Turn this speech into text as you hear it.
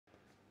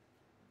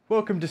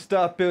Welcome to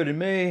Start Building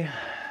Me,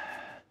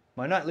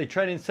 my nightly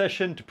training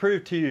session to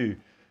prove to you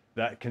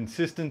that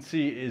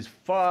consistency is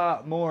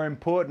far more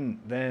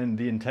important than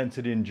the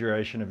intensity and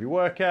duration of your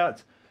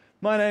workouts.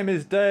 My name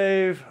is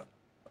Dave.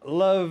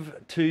 Love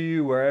to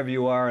you wherever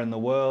you are in the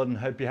world, and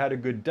hope you had a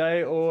good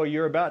day, or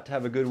you're about to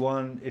have a good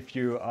one if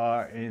you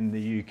are in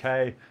the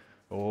UK,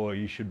 or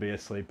you should be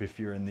asleep if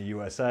you're in the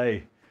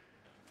USA.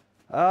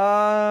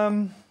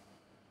 Yeah.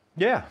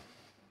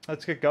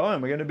 Let's get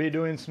going. We're going to be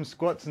doing some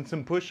squats and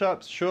some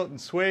push-ups, short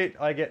and sweet.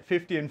 I get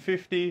 50 and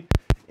 50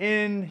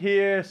 in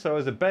here, so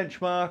as a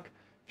benchmark,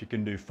 if you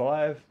can do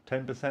 5,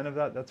 10% of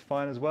that, that's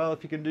fine as well.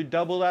 If you can do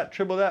double that,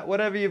 triple that,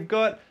 whatever you've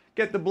got,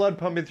 get the blood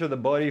pumping through the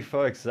body,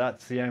 folks.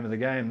 That's the aim of the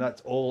game.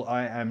 That's all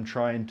I am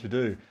trying to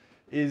do,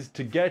 is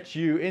to get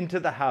you into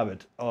the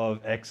habit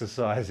of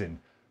exercising.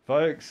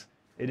 Folks,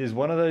 it is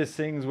one of those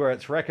things where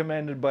it's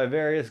recommended by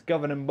various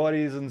governing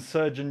bodies and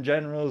surgeon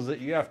generals that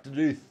you have to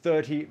do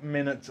 30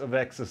 minutes of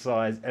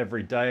exercise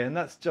every day, and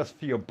that's just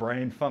for your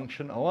brain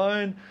function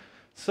alone.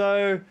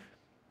 So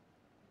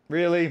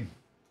really,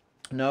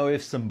 no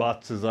ifs and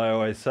buts, as I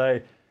always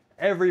say.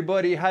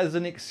 Everybody has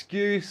an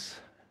excuse.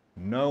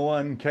 No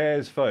one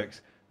cares,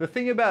 folks. The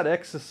thing about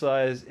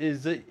exercise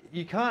is that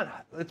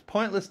it's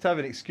pointless to have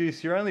an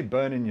excuse. You're only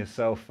burning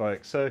yourself,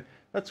 folks. So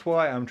that's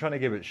why I'm trying to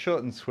keep it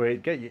short and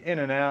sweet, get you in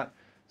and out,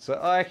 so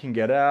I can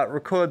get out,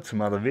 record some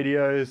other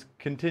videos,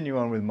 continue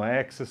on with my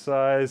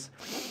exercise,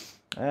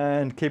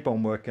 and keep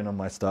on working on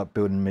my Start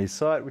Building Me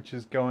site, which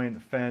is going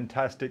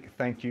fantastic.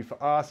 Thank you for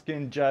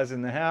asking. Jazz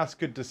in the house,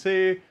 good to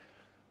see you.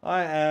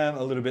 I am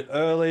a little bit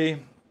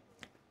early.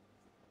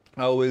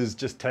 I was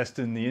just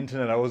testing the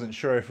internet. I wasn't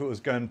sure if it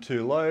was going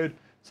to load.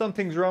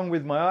 Something's wrong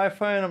with my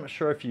iPhone. I'm not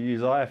sure if you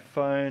use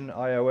iPhone,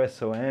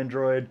 iOS, or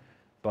Android,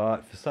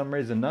 but for some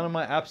reason none of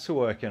my apps are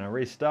working. I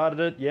restarted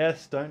it.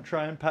 Yes, don't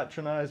try and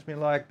patronize me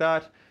like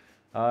that.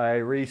 I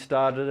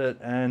restarted it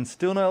and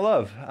still no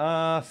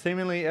love.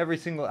 Seemingly every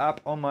single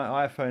app on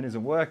my iPhone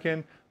isn't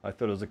working. I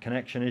thought it was a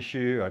connection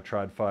issue. I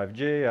tried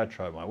 5G, I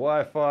tried my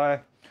Wi-Fi,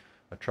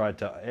 I tried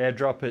to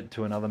airdrop it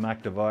to another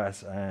Mac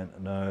device, and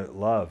no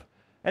love.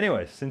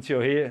 Anyway, since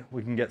you're here,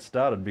 we can get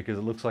started because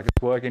it looks like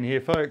it's working here,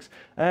 folks.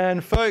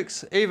 And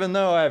folks, even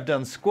though I have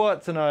done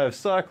squats and I have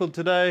cycled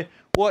today,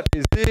 what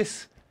is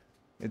this?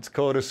 It's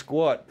called a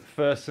squat,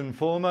 first and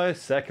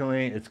foremost.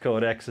 Secondly, it's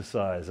called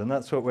exercise, and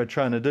that's what we're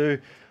trying to do.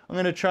 I'm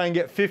going to try and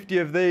get 50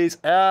 of these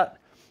out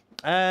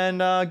and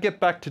get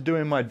back to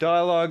doing my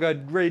dialogue. I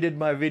redid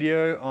my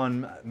video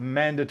on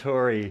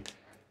mandatory,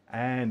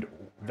 and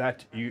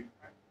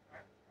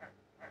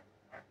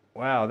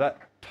wow, that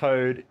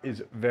toad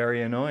is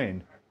very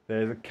annoying.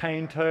 There's a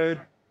cane toad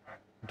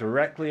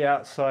directly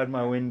outside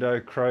my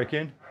window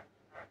croaking.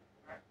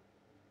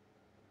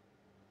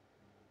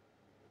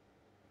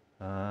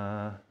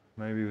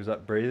 Maybe he was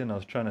up breathing. I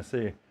was trying to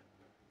see.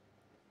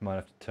 Might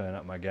have to turn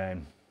up my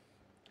gain.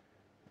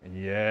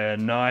 Yeah,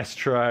 nice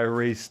try.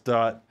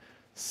 Restart,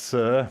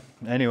 sir.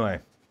 Anyway,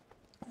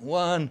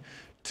 1,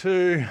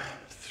 2,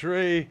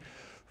 3,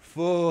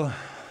 4,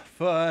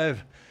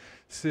 5,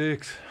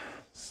 6,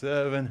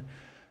 7,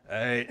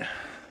 8,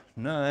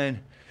 9,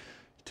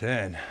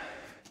 10.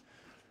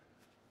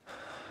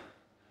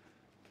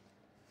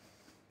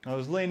 I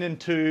was leaning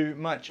too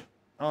much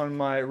on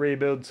my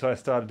rebuild, so I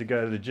started to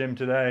go to the gym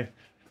today.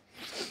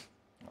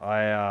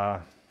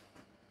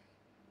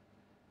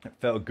 It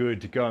felt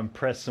good to go and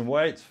press some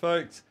weights,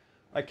 folks.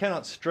 I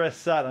cannot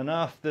stress that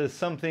enough. There's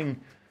something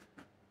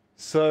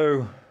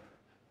so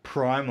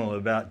primal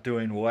about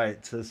doing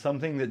weights. There's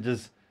something that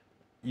just,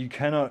 you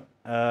cannot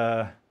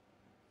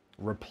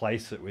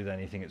replace it with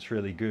anything. It's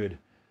really good.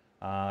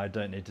 I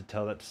don't need to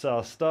tell that to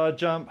Sal Star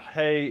Jump.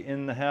 Hey,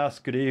 in the house,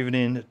 good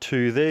evening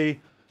to thee.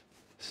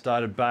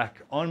 Started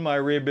back on my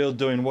rebuild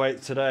doing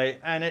weights today,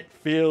 and it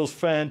feels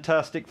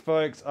fantastic,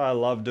 folks. I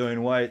love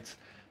doing weights.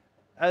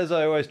 As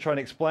I always try and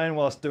explain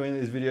whilst doing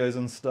these videos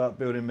on Start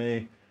Building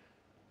Me,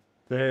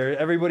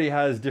 everybody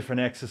has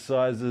different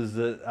exercises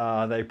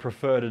that they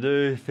prefer to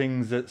do,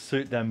 things that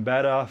suit them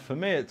better. For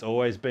me, it's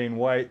always been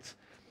weights.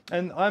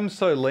 And I'm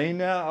so lean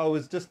now, I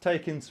was just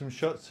taking some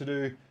shots to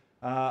do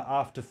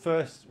after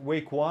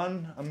week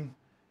 1. I'm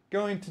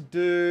going to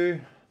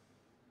do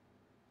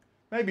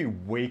maybe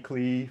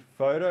weekly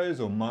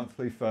photos or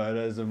monthly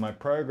photos of my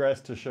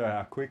progress to show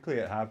how quickly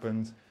it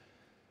happens.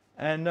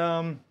 And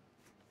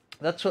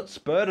that's what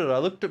spurred it. I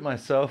looked at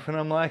myself and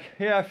I'm like,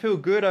 yeah, I feel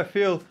good. I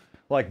feel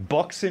like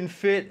boxing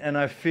fit, and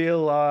I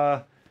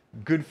feel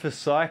good for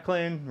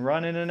cycling,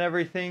 running and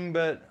everything,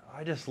 but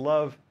I just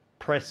love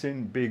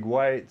pressing big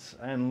weights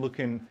and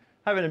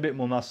having a bit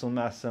more muscle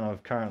mass than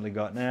I've currently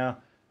got now.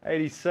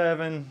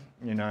 87,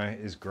 you know,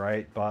 is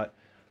great, but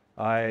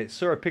I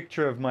saw a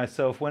picture of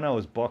myself when I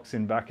was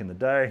boxing back in the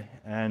day,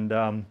 and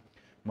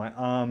my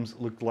arms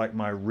looked like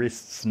my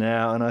wrists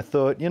now, and I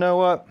thought, you know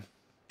what?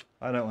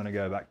 I don't want to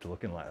go back to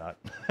looking like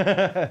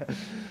that.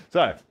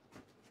 So,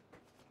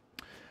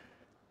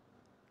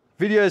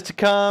 videos to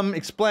come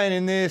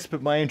explaining this,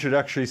 but my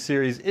introductory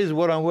series is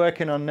what I'm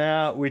working on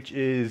now, which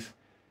is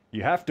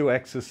you have to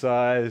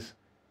exercise.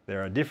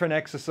 There are different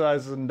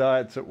exercises and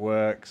diets that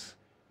works.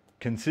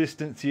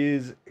 Consistency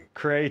is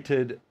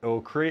created,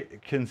 or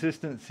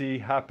consistency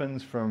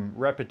happens from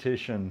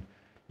repetition.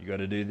 You got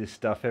to do this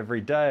stuff every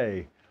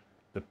day.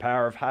 The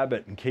Power of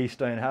Habit and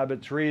Keystone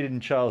Habits. Read in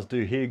Charles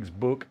Duhigg's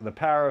book, The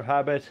Power of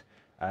Habit,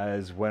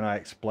 as when I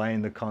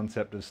explained the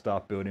concept of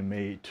Start Building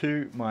Me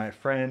to my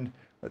friend,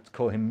 let's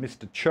call him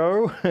Mr.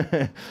 Cho.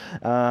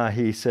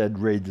 He said,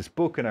 read this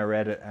book, and I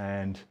read it,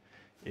 and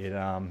it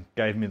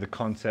gave me the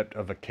concept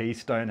of a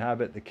keystone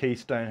habit. The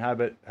keystone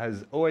habit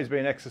has always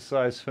been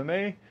exercise for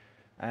me,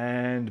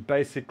 and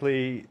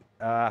basically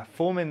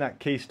forming that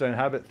keystone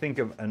habit, think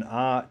of an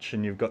arch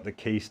and you've got the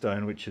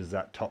keystone, which is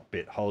that top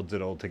bit, holds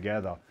it all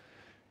together.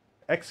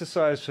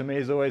 Exercise for me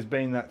has always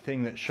been that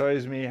thing that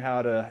shows me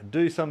how to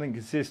do something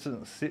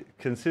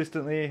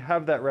consistently,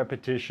 have that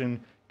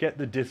repetition, get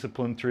the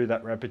discipline through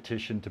that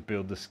repetition to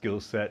build the skill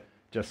set,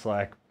 just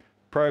like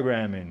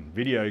programming,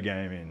 video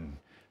gaming,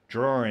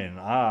 drawing,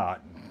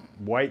 art,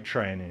 weight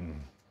training,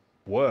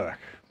 work,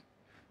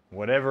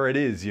 whatever it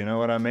is, you know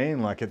what I mean?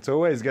 Like, it's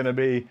always going to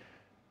be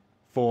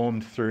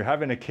formed through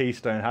having a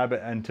keystone habit.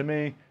 And to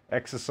me,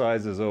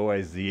 exercise is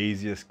always the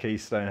easiest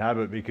keystone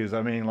habit, because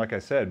I mean, like I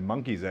said,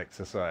 monkeys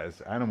exercise,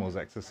 animals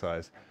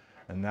exercise,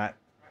 and that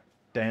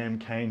damn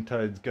cane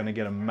toad's going to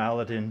get a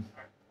mallet in.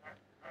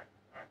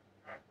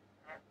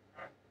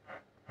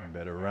 I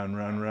better run,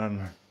 run,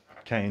 run,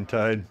 cane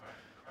toad,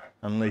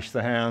 unleash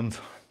the hounds.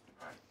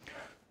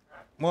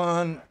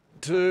 1,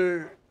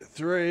 2,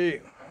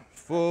 3,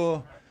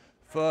 4,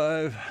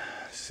 5,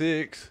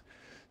 6,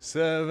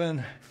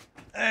 7,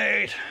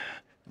 8,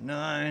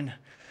 9,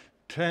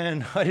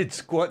 10. I did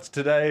squats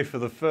today for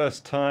the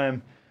first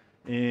time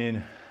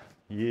in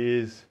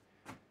years.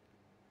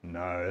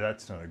 No,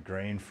 that's not a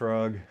green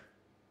frog.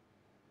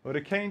 What do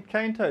cane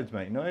toads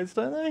make noise,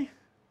 don't they?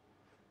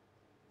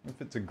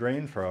 If it's a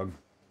green frog,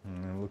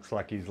 it looks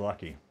like he's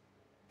lucky.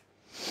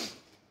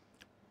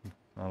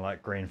 I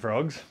like green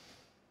frogs.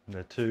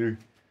 They're too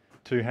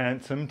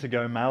handsome to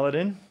go mallet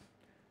in,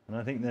 and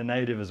I think they're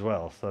native as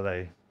well, so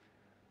they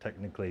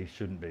technically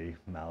shouldn't be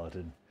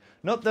malleted.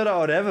 Not that I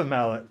would ever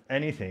mallet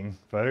anything,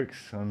 folks.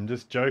 I'm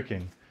just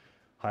joking.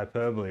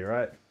 Hyperbole,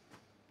 right?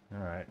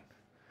 All right.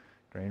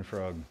 Green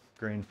frog.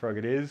 Green frog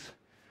it is.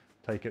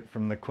 Take it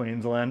from the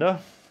Queenslander.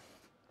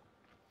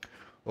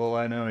 All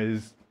I know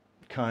is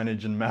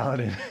carnage and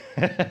malleting.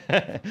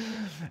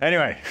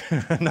 Anyway,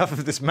 enough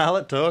of this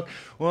mallet talk.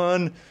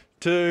 1,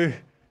 2,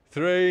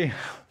 3,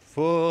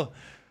 4,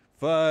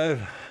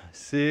 5,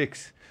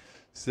 6,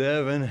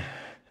 7,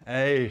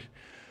 8,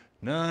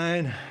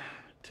 9,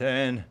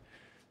 10,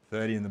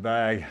 30 in the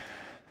bag.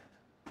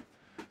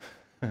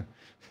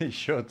 These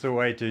shorts are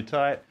way too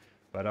tight,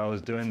 but I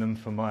was doing them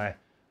for my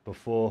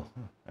before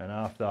and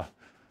after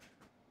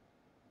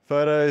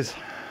photos.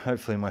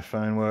 Hopefully my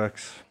phone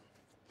works.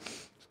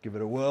 Let's give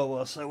it a whirl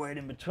whilst I wait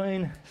in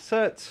between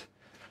sets.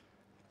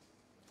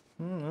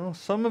 Well,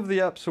 some of the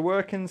apps are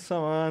working,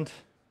 some aren't.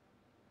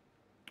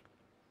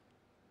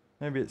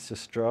 Maybe it's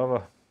just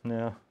Strava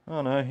now.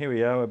 Oh no, here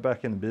we are, we're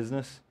back in the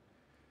business.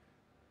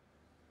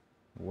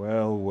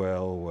 Well,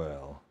 well,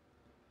 well.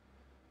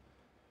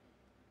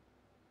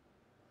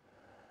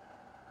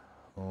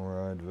 All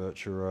ride,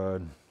 virtual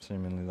ride.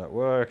 Seemingly that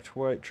worked.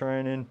 Weight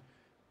training.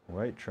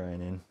 Weight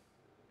training.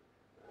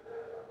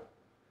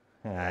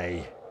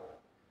 Hey.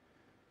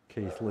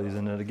 Keith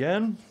losing it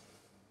again.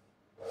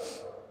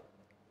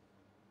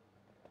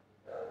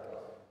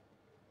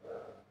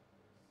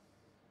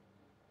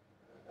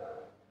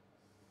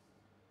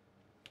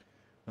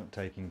 Not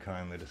taking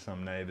kindly to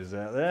some neighbours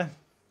out there.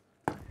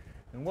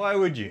 And why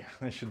would you?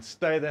 They should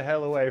stay the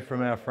hell away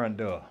from our front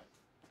door.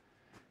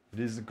 It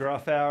is the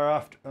gruff hour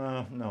after...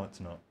 no, it's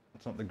not.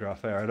 It's not the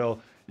gruff hour at all.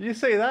 Did you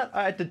see that?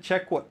 I had to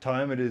check what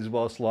time it is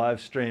whilst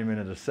live streaming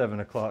at a 7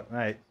 o'clock,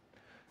 mate.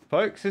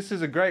 Folks, this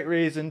is a great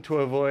reason to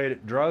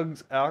avoid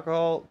drugs,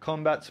 alcohol,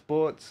 combat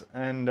sports,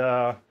 and,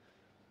 I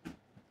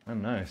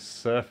don't know,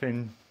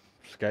 surfing,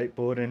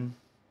 skateboarding.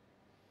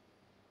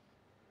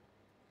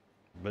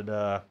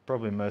 But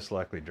probably most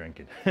likely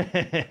drinking.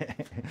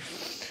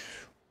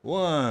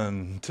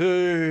 1,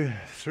 2,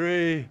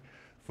 3,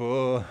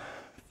 4,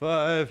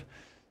 5,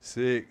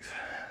 6,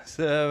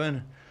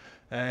 7,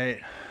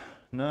 8,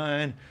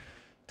 9,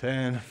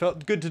 10.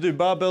 Felt good to do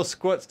barbell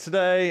squats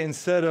today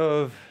instead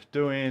of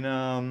doing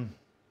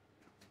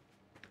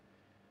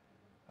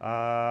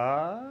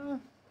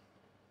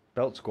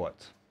belt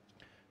squats.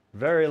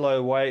 Very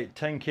low weight,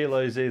 10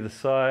 kilos either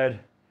side.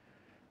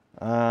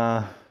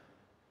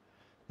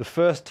 The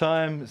first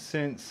time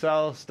since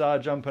Sal, Star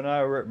Jump and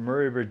I were at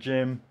Maroubra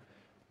Gym,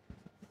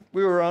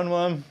 we were on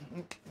one,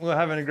 we were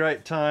having a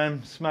great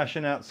time,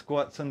 smashing out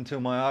squats until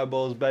my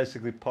eyeballs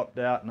basically popped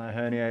out and I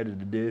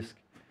herniated a disc,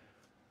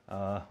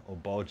 or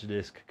bulge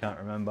disc, can't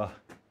remember.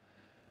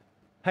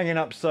 Hanging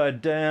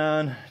upside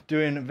down,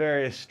 doing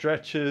various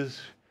stretches,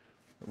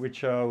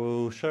 which I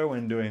will show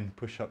when doing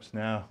push-ups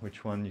now,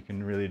 which one you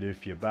can really do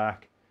for your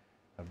back.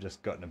 I've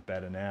just gotten it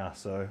better now,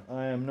 so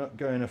I am not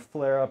going to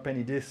flare up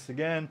any discs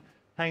again.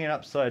 Hanging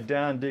upside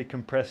down,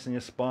 decompressing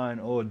your spine,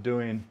 or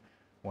doing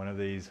one of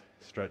these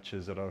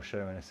stretches that I'll show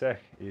you in a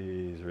sec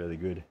is really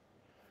good.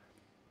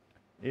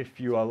 If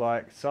you are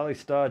like Sully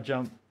Star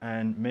Jump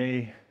and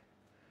me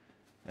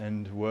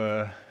and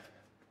were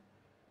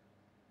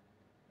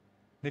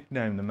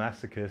nicknamed the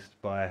Masochist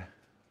by,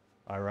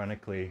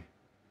 ironically,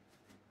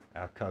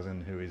 our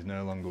cousin who is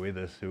no longer with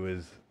us, who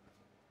is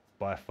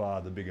by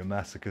far the bigger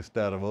masochist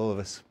out of all of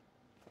us.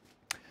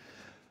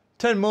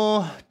 10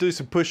 more, do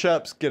some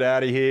push-ups, get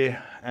out of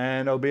here,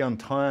 and I'll be on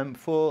time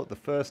for the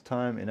first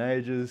time in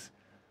ages.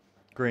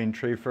 Green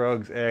tree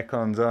frogs,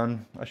 aircon's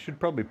on. I should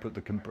probably put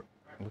the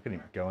look at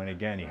him going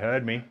again, he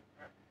heard me.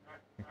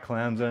 A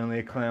clown's only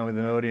a clown with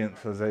an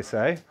audience, as they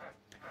say.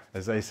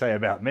 As they say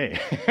about me.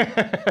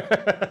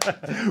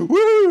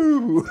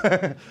 Woo!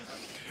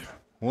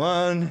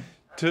 1,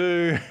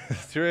 2,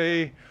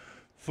 3,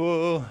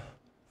 4,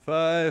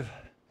 5,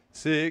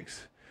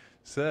 6,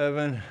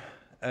 7,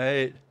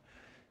 8,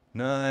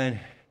 9,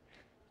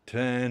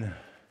 10.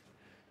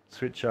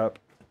 Switch up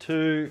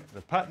to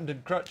the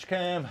patented crutch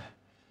cam.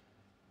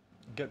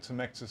 Get some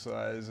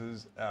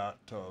exercises out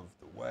of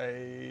the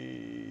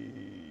way.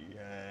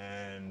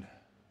 And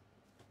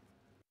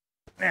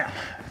now,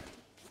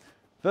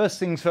 first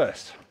things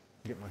first.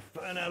 Get my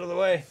phone out of the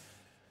way.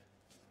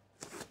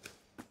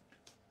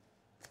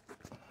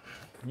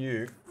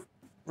 You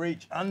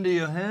reach under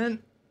your hand.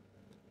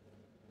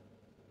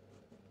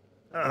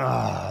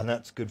 And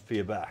that's good for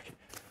your back.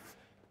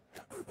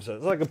 So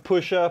it's like a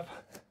push-up.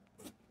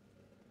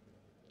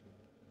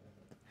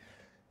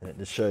 And it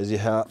just shows you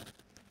how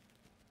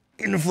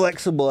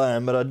inflexible I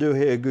am, but I do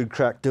hear a good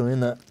crack doing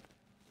that.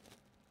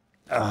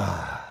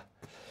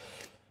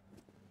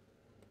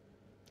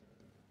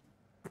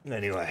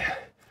 Anyway,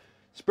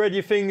 spread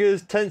your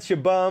fingers, tense your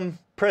bum,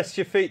 press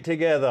your feet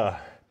together.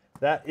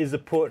 That is the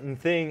important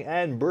thing,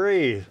 and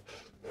breathe.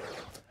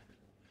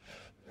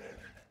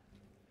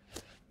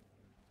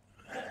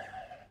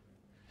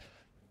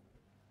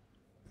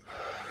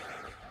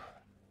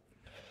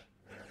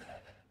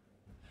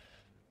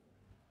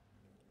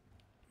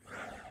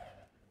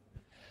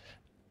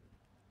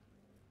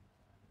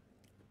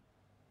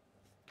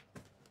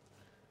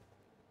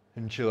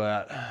 And chill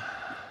out.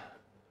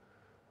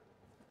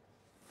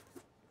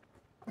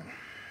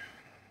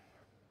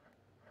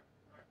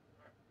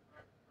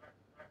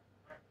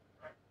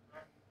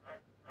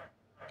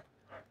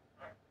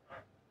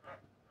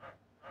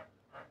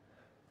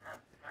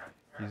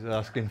 He's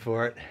asking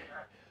for it.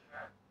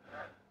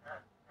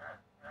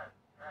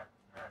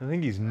 I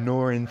think he's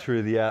gnawing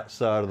through the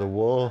outside of the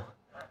wall.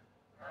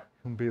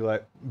 He'll be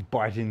like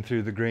biting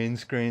through the green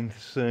screen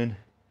soon.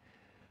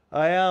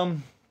 I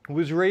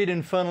was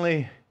reading,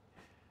 funnily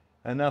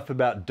enough,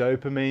 about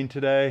dopamine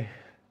today.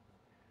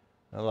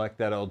 I like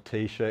that old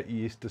t-shirt you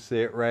used to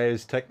see at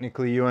Ray's.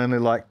 Technically you only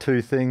like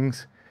two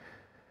things,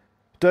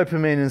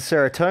 dopamine and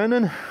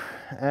serotonin,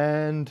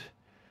 and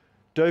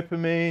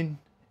dopamine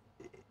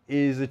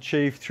is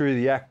achieved through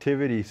the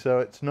activity, so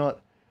it's not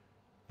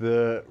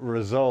the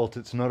result,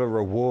 it's not a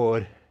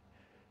reward,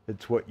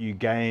 it's what you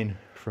gain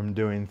from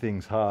doing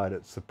things hard.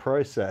 It's the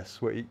process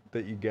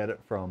that you get it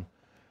from.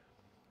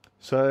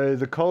 So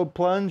the cold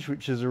plunge,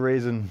 which is a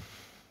reason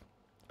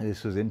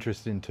this was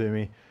interesting to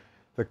me,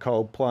 the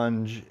cold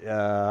plunge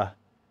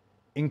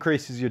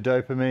increases your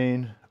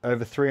dopamine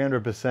over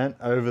 300%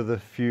 over the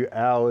few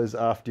hours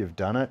after you've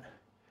done it,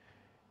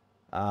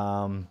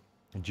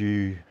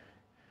 due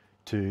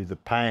to the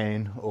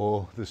pain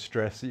or the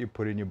stress that you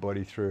put in your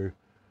body through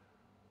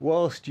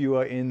whilst you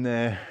are in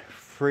there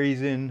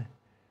freezing.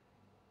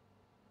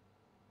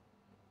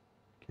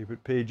 Keep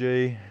it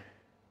PG.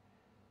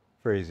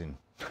 Freezing.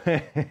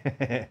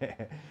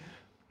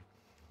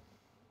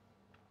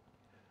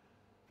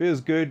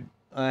 Feels good.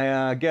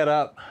 I get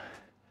up,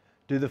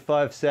 do the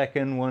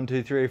 5-second 1,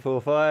 2, 3,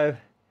 4, 5,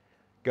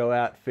 go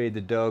out, feed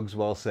the dogs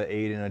whilst they're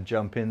eating. I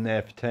jump in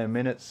there for 10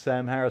 minutes.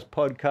 Sam Harris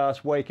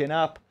podcast, Waking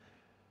Up.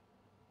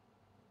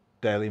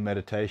 Daily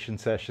meditation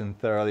session,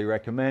 thoroughly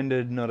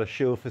recommended. Not a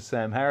shill for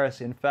Sam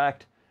Harris. In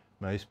fact,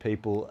 most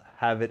people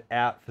have it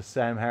out for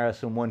Sam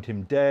Harris and want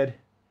him dead,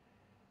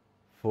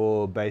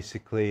 for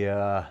basically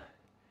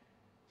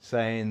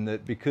saying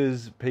that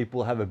because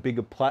people have a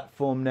bigger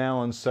platform now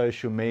on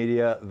social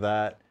media,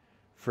 that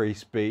free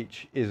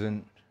speech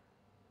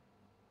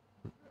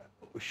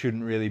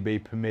shouldn't really be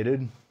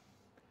permitted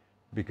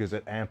because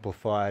it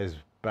amplifies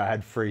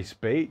bad free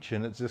speech.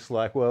 And it's just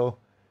like, well,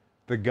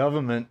 the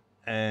government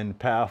and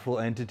powerful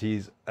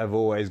entities have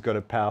always got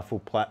a powerful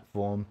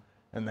platform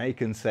and they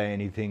can say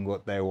anything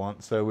what they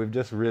want. So we've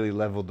just really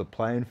leveled the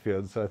playing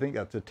field. So I think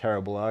that's a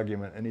terrible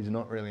argument, and he's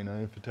not really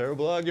known for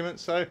terrible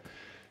arguments. So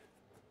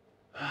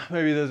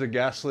maybe there's a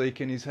gas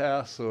leak in his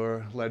house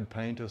or lead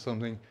paint or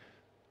something.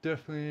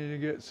 Definitely need to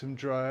get some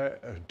DIY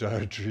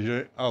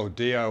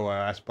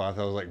ice bath.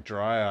 I was like,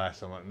 dry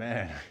ice. I'm like,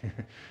 man,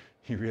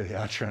 you really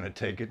are trying to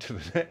take it to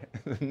the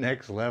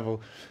next level.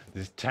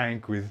 This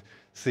tank with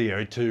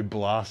CO2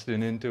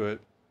 blasting into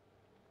it.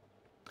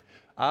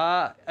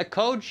 A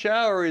cold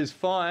shower is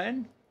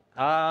fine,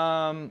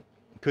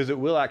 because it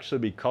will actually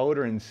be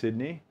colder in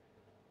Sydney.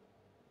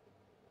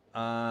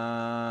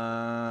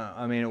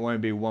 I mean, it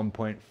won't be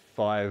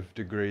 1.5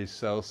 degrees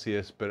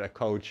Celsius, but a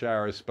cold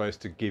shower is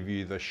supposed to give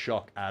you the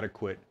shock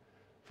adequate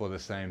for the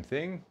same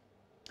thing.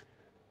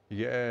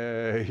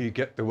 Yeah, you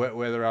get the wet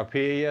weather up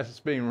here. Yes, it's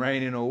been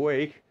raining all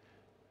week.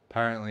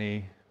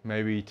 Apparently,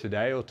 maybe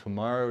today or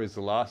tomorrow is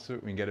the last of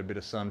it. We can get a bit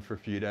of sun for a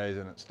few days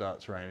and it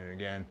starts raining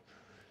again.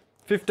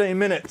 15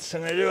 minutes,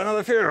 I'm gonna do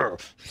another few.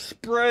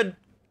 Spread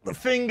the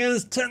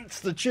fingers, tense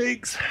the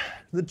cheeks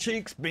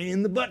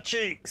being the butt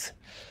cheeks.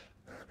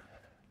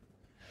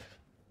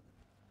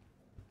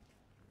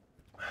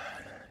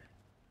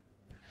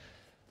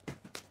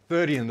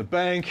 30 in the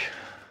bank,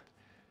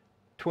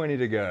 20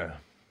 to go.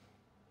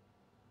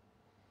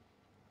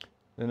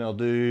 Then I'll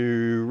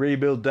do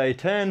rebuild day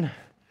 10,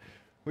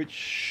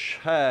 which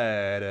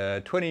had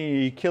a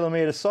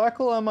 20-kilometer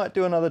cycle. I might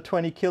do another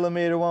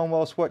 20-kilometer one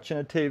whilst watching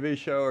a TV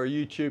show or a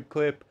YouTube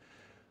clip.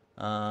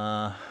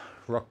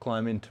 Rock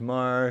climbing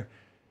tomorrow.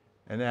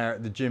 And now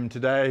at the gym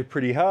today,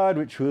 pretty hard,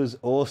 which was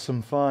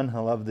awesome fun. I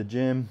love the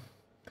gym.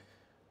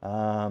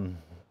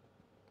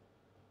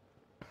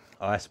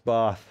 Ice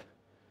bath,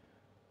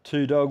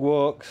 2 dog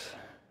walks.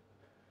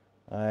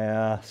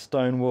 I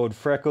stonewalled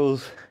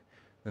Freckles,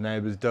 the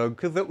neighbour's dog,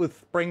 because it was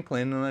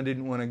sprinkling and I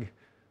didn't want to,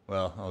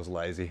 well, I was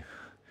lazy.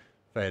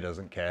 Faye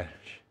doesn't care.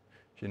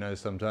 She knows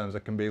sometimes I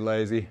can be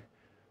lazy.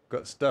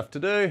 Got stuff to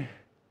do.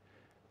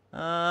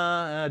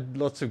 I had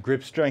lots of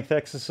grip strength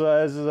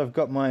exercises. I've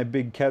got my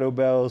big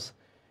kettlebells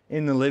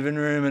in the living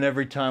room, and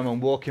every time I'm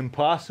walking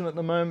past them at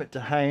the moment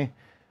to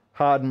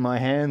harden my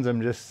hands,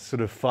 I'm just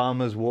sort of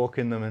farmers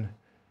walking them and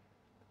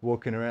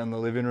walking around the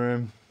living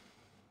room.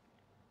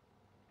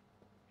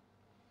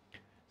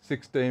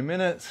 16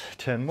 minutes,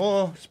 10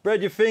 more.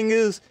 Spread your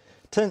fingers,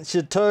 tense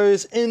your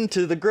toes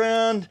into the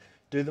ground.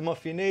 Do them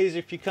off your knees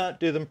if you can't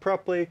do them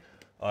properly.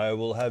 I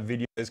will have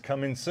videos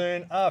coming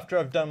soon after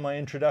I've done my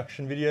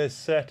introduction video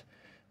set,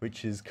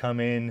 which is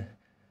coming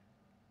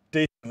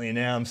decently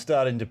now. I'm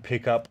starting to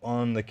pick up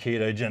on the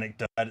ketogenic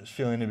diet. It's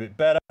feeling a bit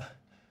better,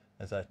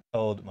 as I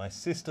told my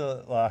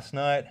sister last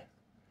night.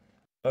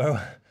 So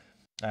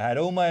I had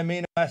all my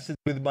amino acids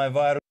with my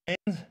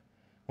vitamins,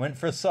 went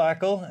for a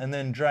cycle, and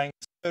then drank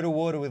soda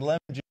water with lemon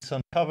juice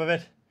on top of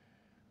it,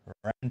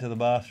 ran to the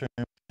bathroom,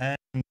 and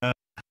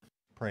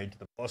prayed to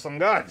the awesome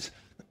gods.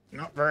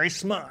 Not very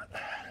smart.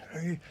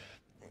 3,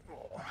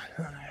 4,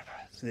 5,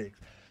 6,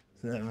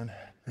 7,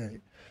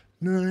 8,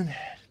 9,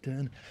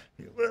 10,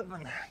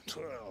 11,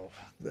 12,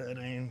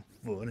 13,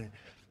 14,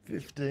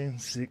 15,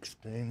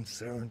 16,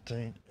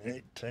 17,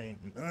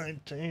 18,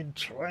 19,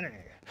 20.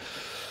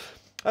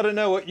 I don't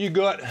know what you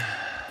got,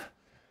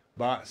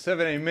 but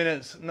 17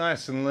 minutes,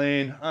 nice and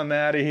lean. I'm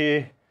out of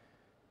here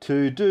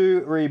to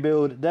do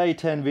rebuild day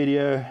 10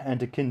 video and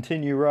to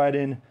continue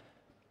writing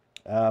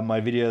my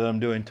video that I'm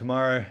doing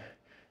tomorrow,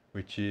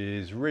 which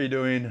is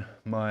redoing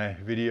my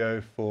video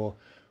for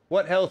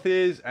what health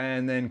is,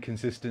 and then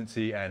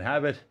consistency and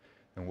habit,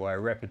 and why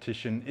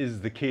repetition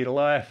is the key to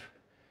life.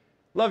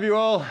 Love you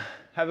all.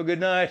 Have a good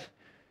night.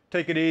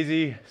 Take it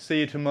easy.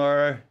 See you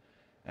tomorrow.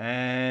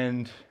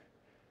 And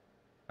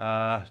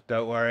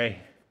don't worry,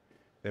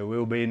 there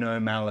will be no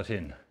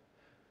malletin,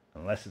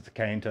 unless it's a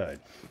cane toad.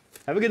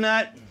 Have a good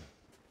night.